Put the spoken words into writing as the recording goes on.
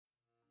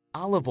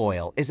Olive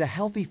oil is a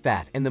healthy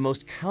fat and the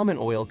most common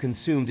oil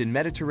consumed in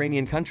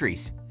Mediterranean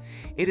countries.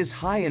 It is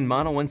high in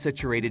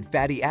monounsaturated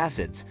fatty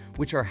acids,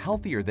 which are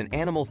healthier than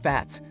animal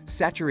fats,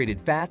 saturated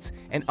fats,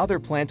 and other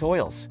plant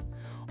oils.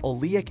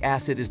 Oleic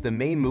acid is the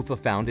main MUFA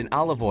found in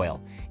olive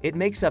oil. It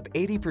makes up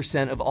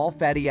 80% of all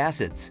fatty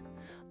acids.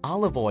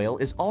 Olive oil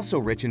is also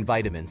rich in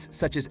vitamins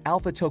such as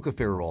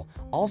alpha-tocopherol,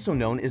 also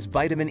known as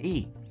vitamin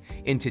E.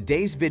 In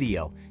today's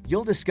video,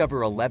 you'll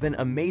discover 11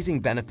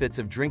 amazing benefits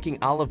of drinking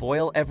olive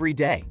oil every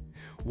day.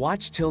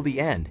 Watch till the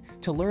end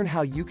to learn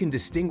how you can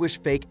distinguish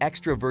fake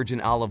extra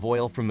virgin olive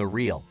oil from the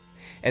real.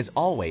 As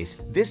always,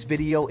 this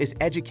video is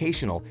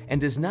educational and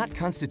does not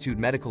constitute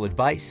medical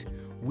advice.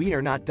 We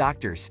are not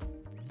doctors.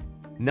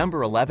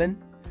 Number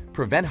 11.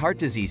 Prevent heart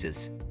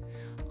diseases.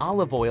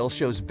 Olive oil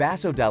shows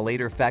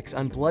vasodilator effects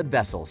on blood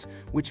vessels,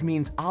 which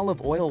means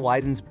olive oil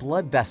widens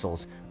blood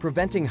vessels,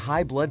 preventing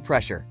high blood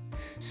pressure.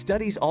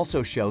 Studies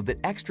also show that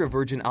extra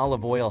virgin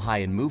olive oil high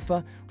in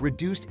MUFA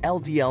reduced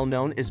LDL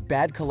known as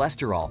bad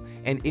cholesterol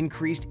and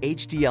increased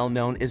HDL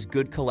known as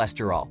good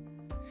cholesterol.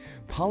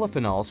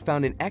 Polyphenols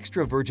found in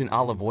extra virgin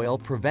olive oil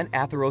prevent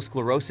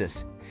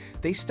atherosclerosis.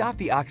 They stop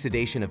the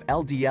oxidation of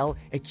LDL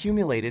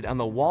accumulated on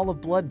the wall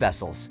of blood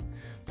vessels.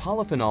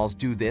 Polyphenols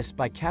do this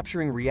by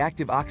capturing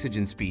reactive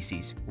oxygen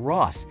species,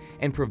 ROS,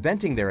 and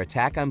preventing their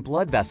attack on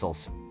blood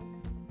vessels.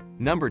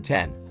 Number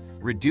 10.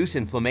 Reduce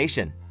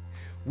inflammation.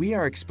 We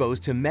are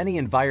exposed to many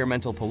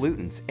environmental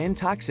pollutants and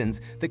toxins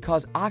that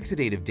cause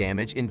oxidative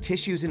damage in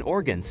tissues and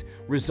organs,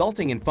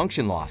 resulting in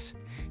function loss.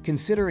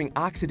 Considering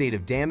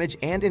oxidative damage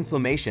and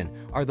inflammation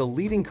are the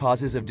leading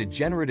causes of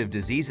degenerative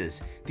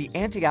diseases, the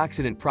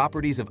antioxidant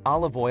properties of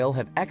olive oil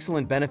have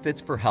excellent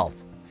benefits for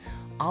health.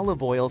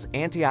 Olive oil's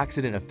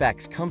antioxidant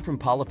effects come from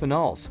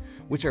polyphenols,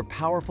 which are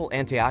powerful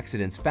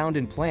antioxidants found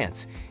in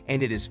plants,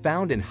 and it is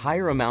found in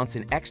higher amounts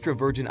in extra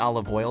virgin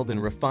olive oil than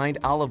refined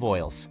olive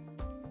oils.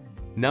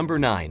 Number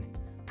 9.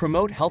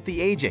 Promote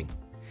healthy aging.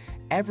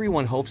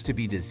 Everyone hopes to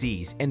be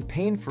disease and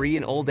pain-free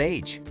in old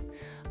age.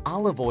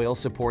 Olive oil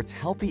supports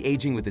healthy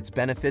aging with its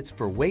benefits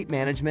for weight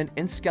management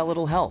and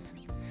skeletal health.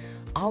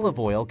 Olive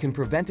oil can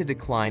prevent a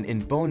decline in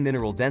bone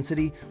mineral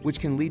density, which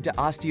can lead to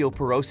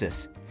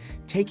osteoporosis.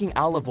 Taking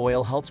olive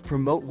oil helps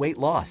promote weight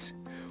loss.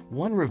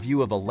 One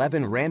review of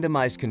 11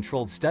 randomized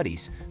controlled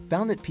studies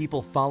found that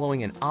people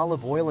following an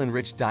olive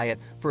oil-enriched diet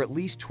for at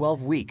least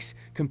 12 weeks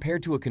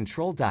compared to a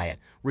controlled diet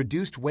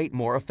reduced weight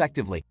more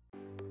effectively.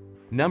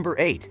 Number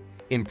 8.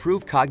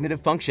 Improve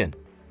cognitive function.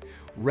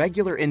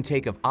 Regular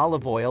intake of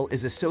olive oil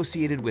is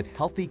associated with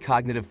healthy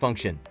cognitive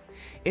function.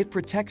 It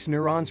protects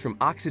neurons from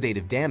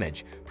oxidative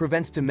damage,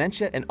 prevents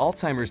dementia and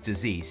Alzheimer's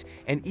disease,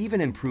 and even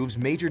improves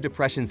major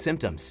depression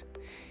symptoms.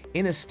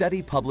 In a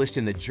study published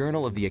in the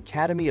Journal of the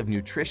Academy of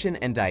Nutrition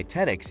and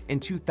Dietetics in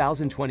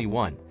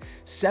 2021,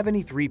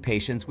 73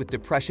 patients with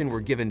depression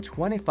were given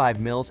 25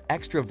 ml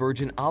extra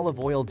virgin olive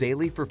oil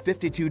daily for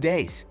 52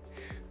 days.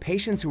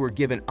 Patients who were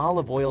given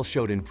olive oil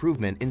showed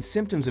improvement in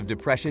symptoms of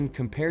depression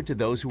compared to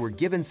those who were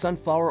given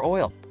sunflower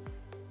oil.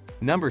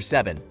 Number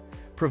 7.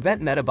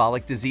 Prevent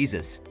metabolic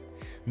diseases.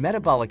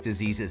 Metabolic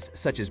diseases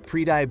such as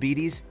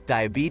prediabetes,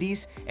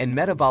 diabetes, and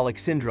metabolic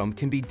syndrome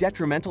can be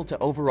detrimental to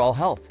overall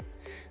health.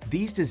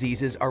 These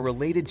diseases are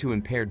related to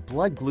impaired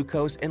blood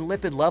glucose and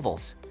lipid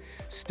levels.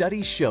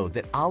 Studies show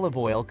that olive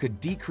oil could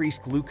decrease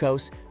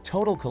glucose,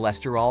 total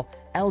cholesterol,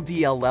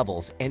 LDL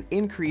levels, and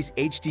increase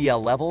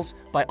HDL levels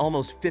by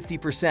almost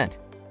 50%.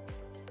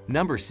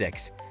 Number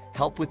 6.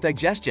 Help with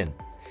digestion.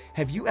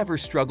 Have you ever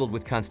struggled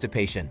with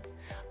constipation?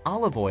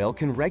 Olive oil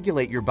can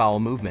regulate your bowel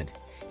movement.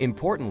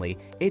 Importantly,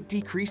 it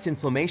decreased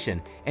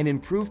inflammation and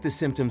improved the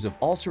symptoms of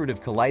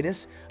ulcerative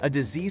colitis, a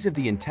disease of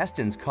the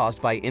intestines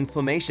caused by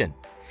inflammation.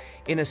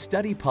 In a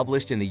study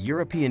published in the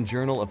European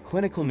Journal of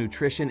Clinical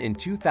Nutrition in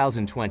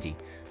 2020,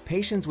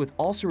 patients with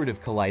ulcerative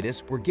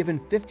colitis were given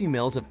 50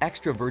 ml of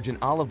extra virgin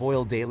olive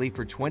oil daily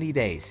for 20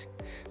 days.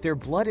 Their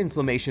blood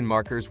inflammation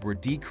markers were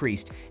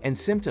decreased and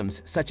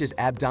symptoms such as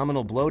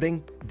abdominal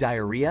bloating,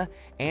 diarrhea,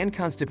 and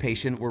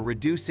constipation were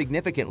reduced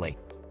significantly.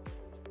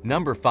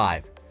 Number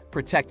 5.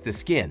 Protect the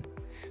skin.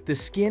 The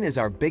skin is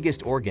our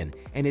biggest organ,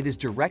 and it is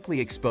directly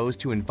exposed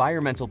to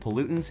environmental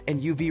pollutants and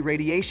UV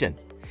radiation.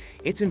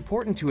 It's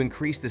important to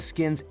increase the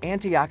skin's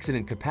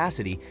antioxidant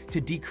capacity to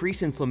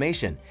decrease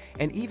inflammation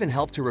and even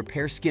help to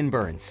repair skin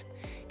burns.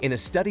 In a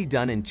study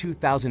done in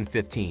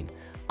 2015,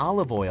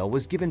 olive oil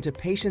was given to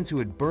patients who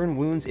had burn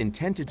wounds in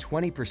 10 to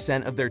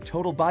 20% of their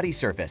total body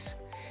surface.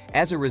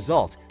 As a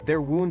result,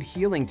 their wound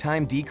healing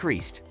time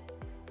decreased.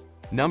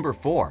 Number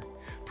 4.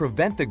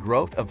 Prevent the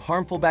growth of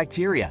harmful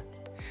bacteria.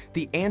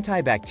 The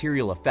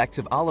antibacterial effects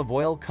of olive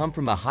oil come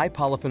from a high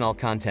polyphenol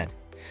content.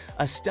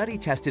 A study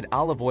tested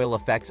olive oil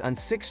effects on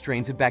 6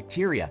 strains of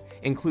bacteria,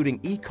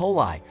 including E.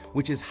 coli,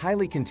 which is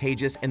highly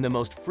contagious and the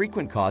most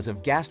frequent cause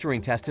of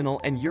gastrointestinal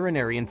and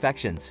urinary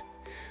infections.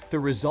 The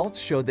results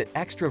showed that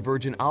extra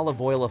virgin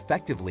olive oil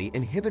effectively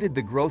inhibited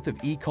the growth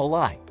of E.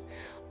 coli.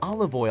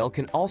 Olive oil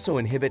can also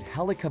inhibit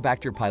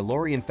Helicobacter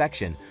pylori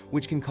infection,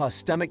 which can cause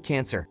stomach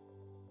cancer.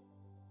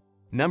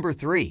 Number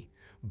 3.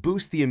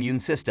 Boost the immune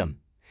system.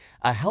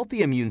 A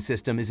healthy immune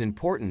system is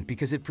important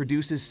because it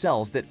produces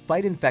cells that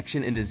fight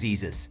infection and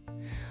diseases.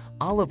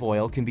 Olive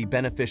oil can be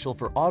beneficial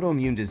for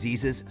autoimmune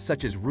diseases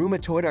such as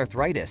rheumatoid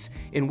arthritis,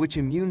 in which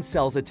immune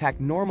cells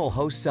attack normal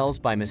host cells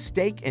by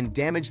mistake and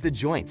damage the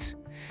joints.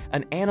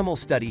 An animal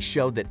study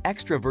showed that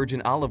extra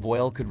virgin olive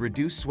oil could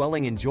reduce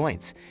swelling in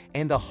joints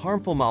and the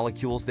harmful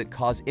molecules that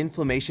cause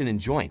inflammation in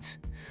joints.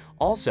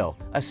 Also,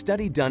 a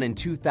study done in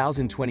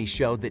 2020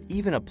 showed that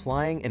even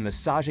applying and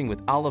massaging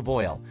with olive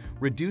oil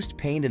reduced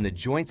pain in the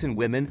joints in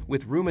women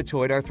with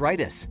rheumatoid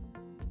arthritis.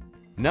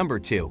 Number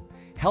 2.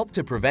 Help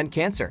to prevent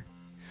cancer.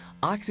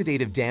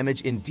 Oxidative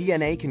damage in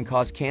DNA can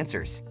cause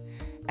cancers.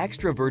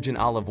 Extra virgin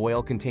olive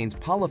oil contains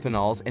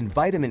polyphenols and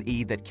vitamin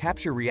E that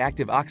capture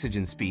reactive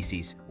oxygen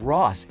species,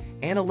 ROS,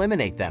 and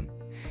eliminate them.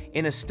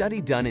 In a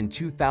study done in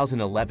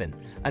 2011,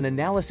 an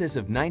analysis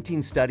of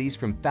 19 studies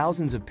from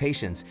thousands of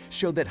patients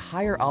showed that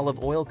higher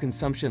olive oil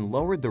consumption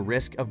lowered the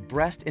risk of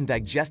breast and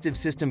digestive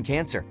system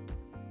cancer.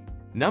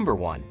 Number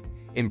 1.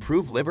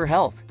 Improve liver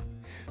health.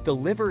 The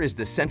liver is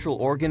the central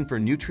organ for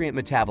nutrient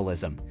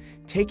metabolism.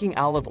 Taking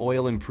olive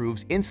oil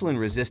improves insulin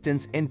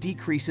resistance and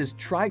decreases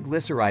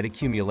triglyceride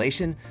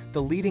accumulation,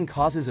 the leading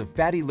causes of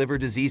fatty liver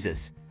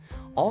diseases.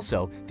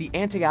 Also, the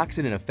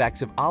antioxidant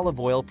effects of olive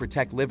oil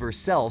protect liver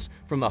cells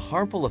from the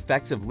harmful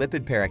effects of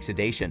lipid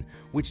peroxidation,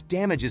 which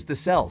damages the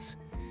cells.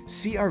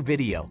 See our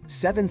video,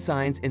 7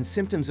 Signs and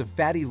Symptoms of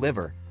Fatty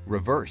Liver,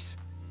 Reverse.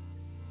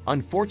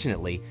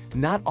 Unfortunately,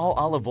 not all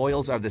olive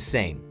oils are the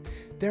same.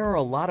 There are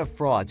a lot of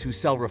frauds who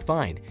sell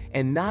refined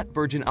and not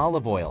virgin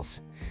olive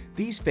oils.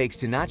 These fakes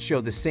do not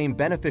show the same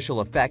beneficial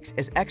effects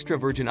as extra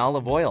virgin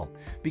olive oil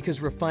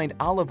because refined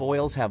olive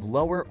oils have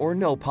lower or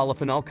no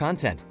polyphenol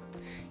content.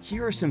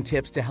 Here are some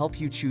tips to help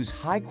you choose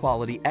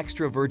high-quality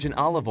extra virgin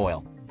olive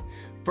oil.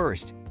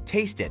 First,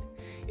 taste it.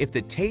 If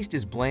the taste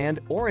is bland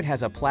or it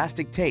has a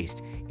plastic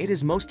taste, it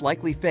is most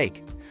likely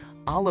fake.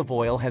 Olive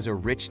oil has a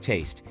rich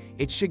taste.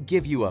 It should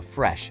give you a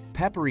fresh,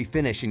 peppery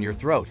finish in your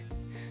throat.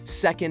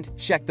 Second,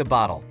 check the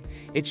bottle.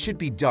 It should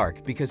be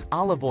dark because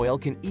olive oil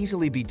can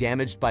easily be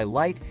damaged by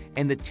light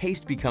and the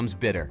taste becomes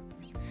bitter.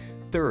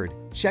 Third,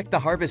 check the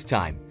harvest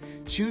time.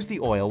 Choose the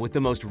oil with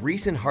the most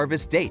recent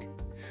harvest date.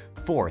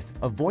 Fourth,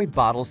 avoid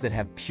bottles that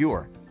have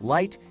pure,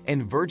 light,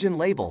 and virgin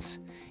labels.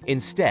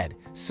 Instead,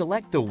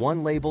 select the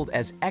one labeled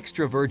as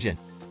extra virgin.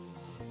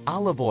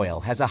 Olive oil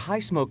has a high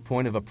smoke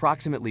point of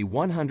approximately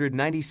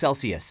 190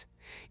 Celsius.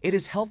 It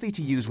is healthy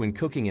to use when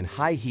cooking in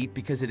high heat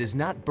because it is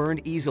not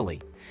burned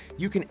easily.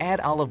 You can add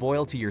olive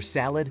oil to your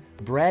salad,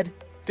 bread,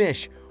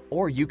 fish,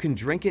 or you can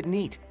drink it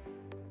neat.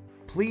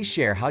 Please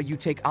share how you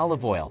take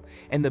olive oil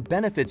and the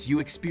benefits you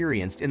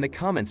experienced in the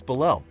comments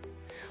below.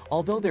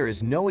 Although there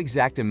is no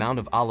exact amount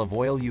of olive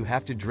oil you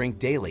have to drink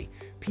daily,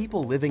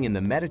 people living in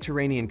the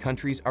Mediterranean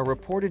countries are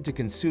reported to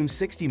consume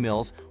 60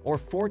 ml or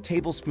 4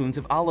 tablespoons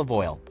of olive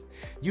oil.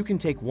 You can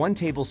take 1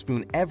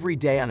 tablespoon every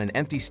day on an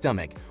empty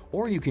stomach,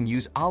 or you can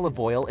use olive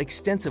oil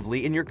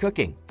extensively in your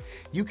cooking.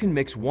 You can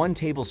mix 1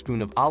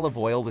 tablespoon of olive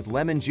oil with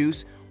lemon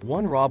juice,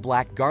 1 raw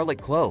black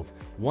garlic clove,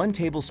 1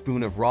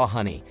 tablespoon of raw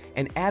honey,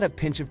 and add a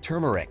pinch of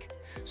turmeric.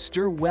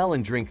 Stir well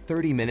and drink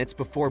 30 minutes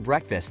before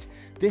breakfast.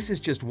 This is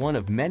just one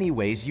of many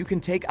ways you can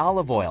take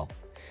olive oil.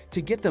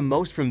 To get the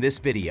most from this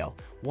video,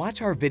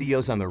 watch our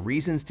videos on the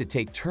reasons to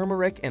take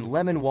turmeric and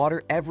lemon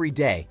water every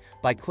day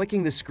by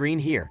clicking the screen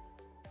here.